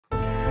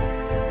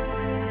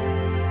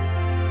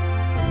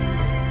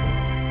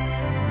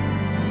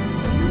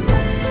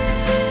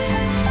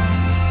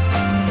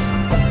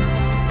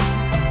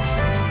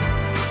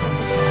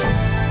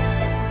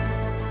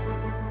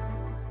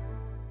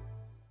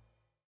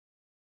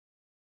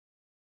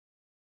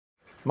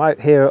I'm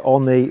out here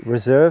on the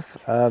reserve,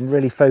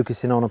 really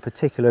focusing on a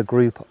particular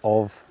group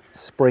of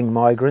spring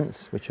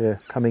migrants which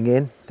are coming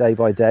in day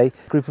by day.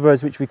 A group of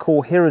birds which we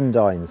call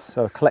hirundines,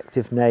 so a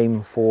collective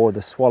name for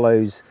the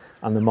swallows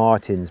and the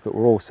martins, but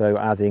we're also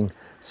adding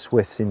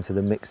swifts into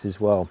the mix as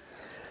well.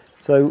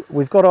 So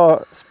we've got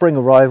our spring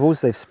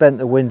arrivals. They've spent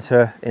the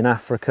winter in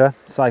Africa,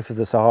 south of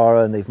the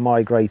Sahara, and they've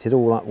migrated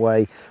all that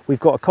way. We've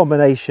got a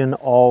combination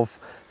of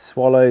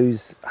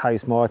swallows,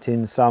 house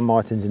martins, sand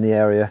martins in the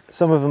area.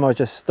 Some of them are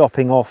just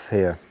stopping off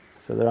here.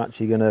 So they're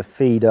actually going to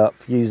feed up,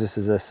 use this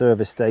as a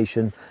service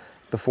station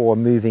before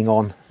moving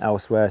on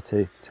elsewhere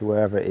to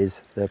wherever it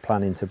is they're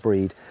planning to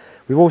breed.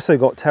 We've also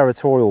got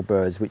territorial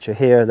birds which are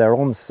here, they're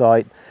on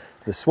site.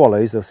 The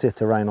swallows, they'll sit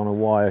around on a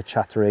wire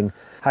chattering.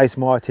 House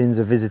martins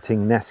are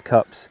visiting nest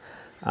cups,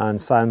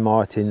 and sand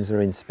martins are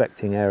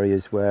inspecting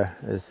areas where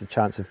there's a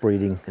chance of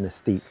breeding in a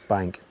steep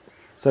bank.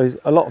 So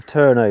a lot of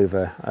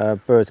turnover,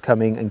 birds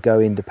coming and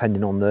going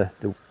depending on the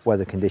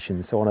weather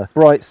conditions. So on a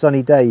bright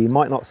sunny day you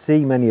might not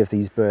see many of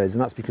these birds,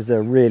 and that's because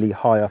they're really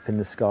high up in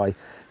the sky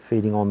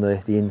feeding on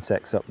the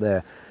insects up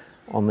there.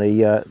 On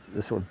the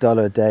sort of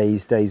duller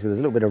days where there's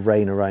a little bit of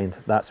rain around,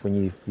 that's when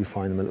you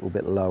find them a little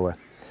bit lower.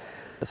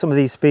 Some of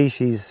these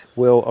species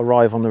will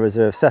arrive on the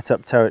reserve, set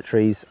up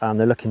territories, and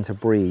they're looking to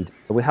breed.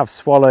 We have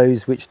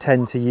swallows which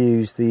tend to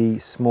use the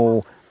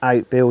small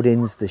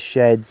outbuildings, the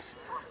sheds,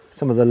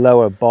 some of the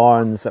lower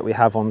barns that we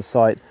have on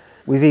site.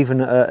 We've even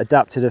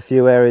adapted a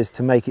few areas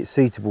to make it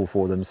suitable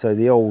for them. So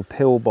the old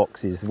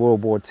pillboxes, the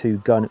World War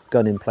II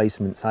gun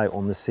emplacements out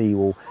on the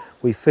seawall,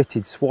 we've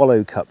fitted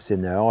swallow cups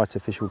in there,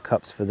 artificial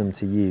cups for them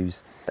to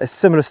use. A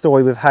similar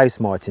story with house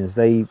martins.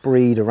 They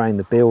breed around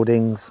the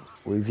buildings.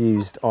 We've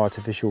used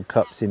artificial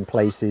cups in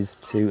places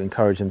to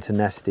encourage them to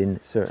nest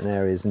in certain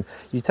areas. And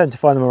you tend to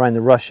find them around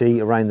the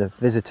rushy, around the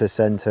visitor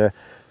centre.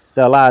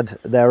 They'll add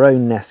their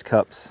own nest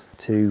cups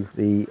to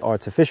the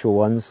artificial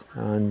ones,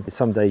 and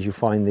some days you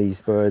find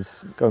these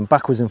birds going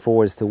backwards and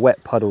forwards to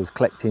wet puddles,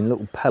 collecting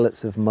little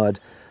pellets of mud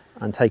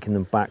and taking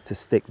them back to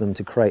stick them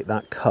to create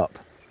that cup,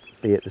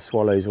 be it the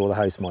swallows or the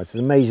house mites.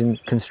 It's amazing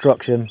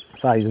construction,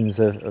 thousands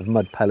of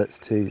mud pellets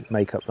to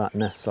make up that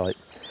nest site.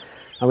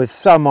 And with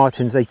sand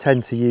martins, they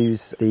tend to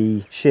use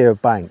the sheer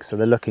bank, so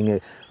they're looking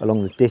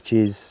along the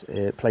ditches,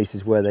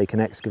 places where they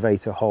can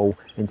excavate a hole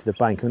into the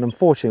bank. And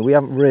unfortunately, we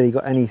haven't really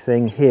got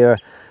anything here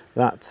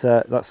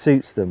that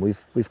suits them.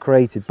 We've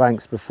created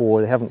banks before;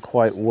 they haven't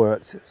quite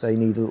worked. They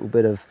need a little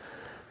bit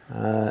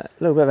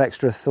of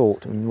extra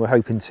thought, and we're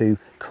hoping to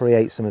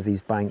create some of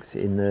these banks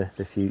in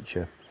the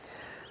future.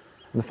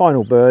 And the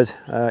final bird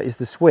is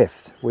the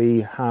swift.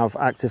 We have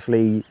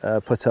actively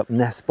put up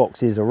nest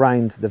boxes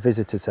around the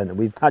visitor centre.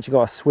 We've actually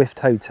got a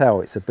swift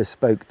hotel. It's a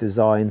bespoke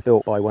design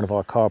built by one of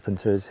our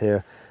carpenters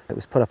here. It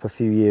was put up a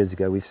few years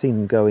ago. We've seen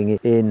them going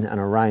in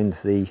and around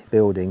the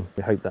building.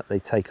 We hope that they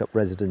take up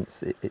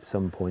residence at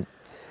some point.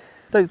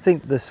 I don't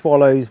think the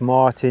swallows,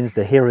 martins,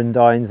 the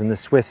hirundines and the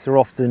swifts are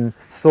often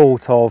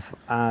thought of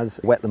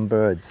as wetland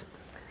birds,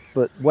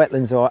 but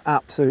wetlands are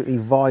absolutely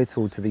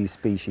vital to these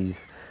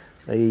species.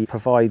 They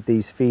provide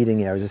these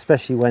feeding areas,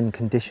 especially when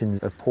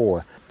conditions are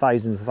poor.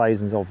 Thousands and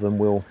thousands of them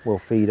will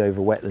feed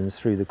over wetlands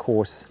through the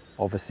course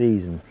of a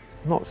season.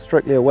 Not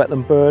strictly a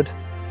wetland bird,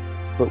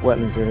 but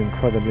wetlands are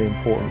incredibly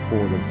important for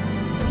them.